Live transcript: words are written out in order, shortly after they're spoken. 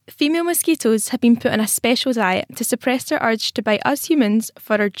Female mosquitoes have been put on a special diet to suppress their urge to bite us humans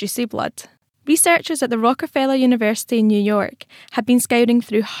for our juicy blood. Researchers at the Rockefeller University in New York have been scouring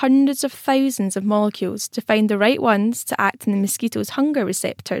through hundreds of thousands of molecules to find the right ones to act on the mosquito's hunger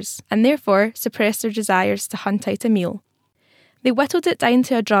receptors and therefore suppress their desires to hunt out a meal. They whittled it down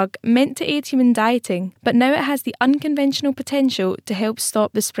to a drug meant to aid human dieting, but now it has the unconventional potential to help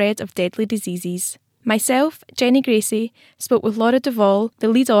stop the spread of deadly diseases. Myself, Gracie, spoke with Laura Duvall, the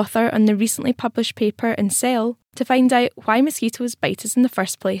lead author on the recently published paper in Cell, to find out why mosquitoes bite us in the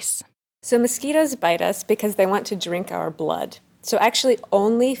first place. So mosquitoes bite us because they want to drink our blood. So actually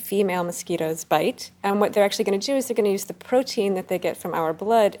only female mosquitoes bite, and what they're actually going to do is they're going to use the protein that they get from our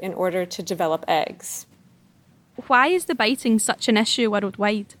blood in order to develop eggs. Why is the biting such an issue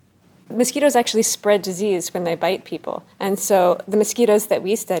worldwide? Mosquitoes actually spread disease when they bite people. And so the mosquitoes that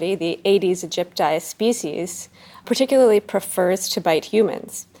we study, the Aedes aegypti species, particularly prefers to bite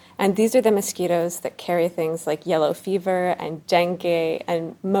humans. And these are the mosquitoes that carry things like yellow fever and dengue,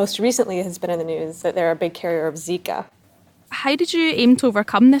 and most recently has been in the news that they're a big carrier of Zika. How did you aim to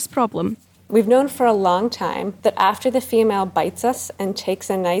overcome this problem? We've known for a long time that after the female bites us and takes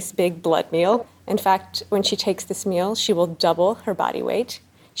a nice big blood meal, in fact, when she takes this meal, she will double her body weight.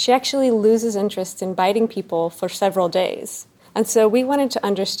 She actually loses interest in biting people for several days. And so we wanted to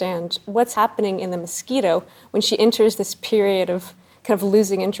understand what's happening in the mosquito when she enters this period of kind of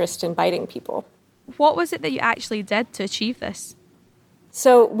losing interest in biting people. What was it that you actually did to achieve this?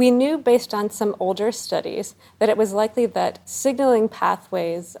 So we knew based on some older studies that it was likely that signaling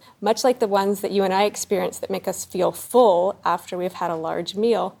pathways, much like the ones that you and I experience that make us feel full after we've had a large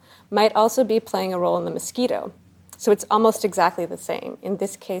meal, might also be playing a role in the mosquito. So it's almost exactly the same. In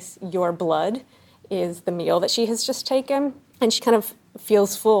this case, your blood is the meal that she has just taken, and she kind of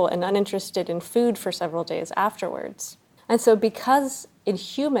feels full and uninterested in food for several days afterwards. And so because in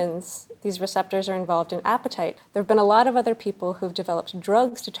humans, these receptors are involved in appetite, there have been a lot of other people who've developed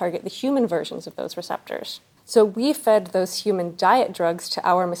drugs to target the human versions of those receptors. So we fed those human diet drugs to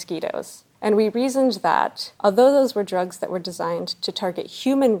our mosquitoes. And we reasoned that, although those were drugs that were designed to target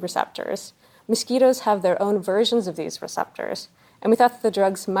human receptors, mosquitoes have their own versions of these receptors. And we thought that the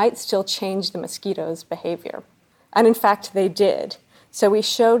drugs might still change the mosquito's behavior. And in fact, they did. So we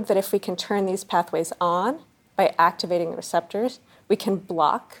showed that if we can turn these pathways on by activating the receptors, we can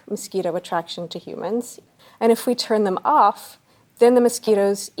block mosquito attraction to humans. And if we turn them off, then the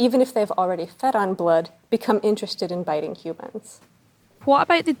mosquitoes, even if they've already fed on blood, become interested in biting humans. What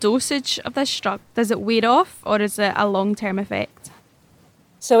about the dosage of this drug? Does it wear off, or is it a long-term effect?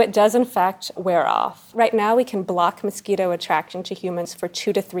 So it does, in fact, wear off. Right now, we can block mosquito attraction to humans for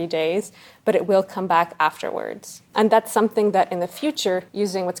 2 to 3 days, but it will come back afterwards. And that's something that in the future,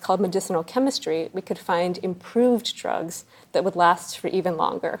 using what's called medicinal chemistry, we could find improved drugs that would last for even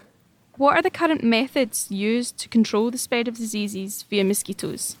longer. What are the current methods used to control the spread of diseases via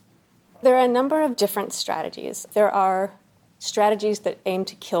mosquitoes? There are a number of different strategies. There are strategies that aim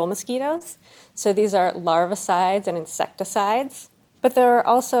to kill mosquitoes. So these are larvicides and insecticides. But there are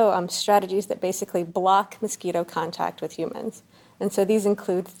also strategies that basically block mosquito contact with humans. And so these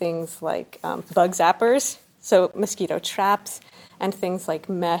include things like bug zappers, so mosquito traps, and things like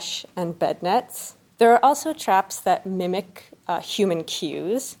mesh and bed nets. There are also traps that mimic human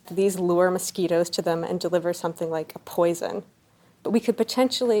cues. These lure mosquitoes to them and deliver something like a poison. But we could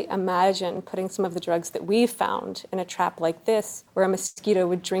potentially imagine putting some of the drugs that we've found in a trap like this, where a mosquito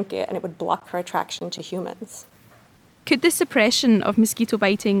would drink it and it would block her attraction to humans. Could the suppression of mosquito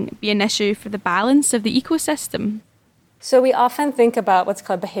biting be an issue for the balance of the ecosystem? So we often think about what's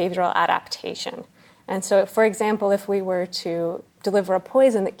called behavioral adaptation. And so, for example, if we were to deliver a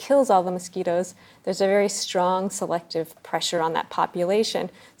poison that kills all the mosquitoes, there's a very strong selective pressure on that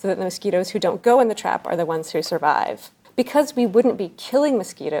population so that the mosquitoes who don't go in the trap are the ones who survive. Because we wouldn't be killing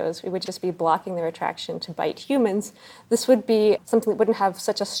mosquitoes, we would just be blocking their attraction to bite humans, this would be something that wouldn't have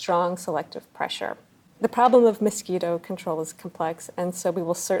such a strong selective pressure. The problem of mosquito control is complex, and so we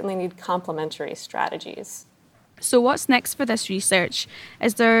will certainly need complementary strategies. So what's next for this research?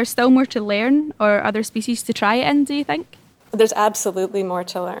 Is there still more to learn, or other species to try it in, do you think? There's absolutely more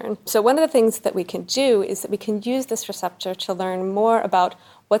to learn. So one of the things that we can do is that we can use this receptor to learn more about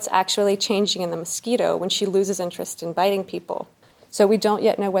what's actually changing in the mosquito when she loses interest in biting people. So we don't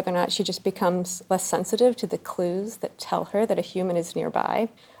yet know whether or not she just becomes less sensitive to the clues that tell her that a human is nearby,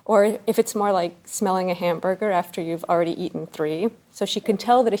 or if it's more like smelling a hamburger after you've already eaten 3. So she can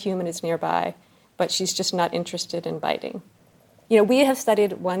tell that a human is nearby, but she's just not interested in biting. We have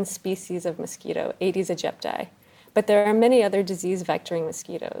studied one species of mosquito, Aedes aegypti, but there are many other disease-vectoring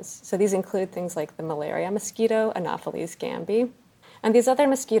mosquitoes. So these include things like the malaria mosquito, Anopheles gambiae. And these other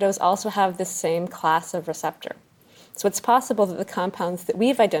mosquitoes also have this same class of receptor. So it's possible that the compounds that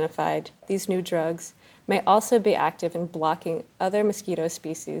we've identified, these new drugs, may also be active in blocking other mosquito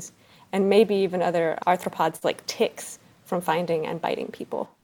species and maybe even other arthropods like ticks from finding and biting people.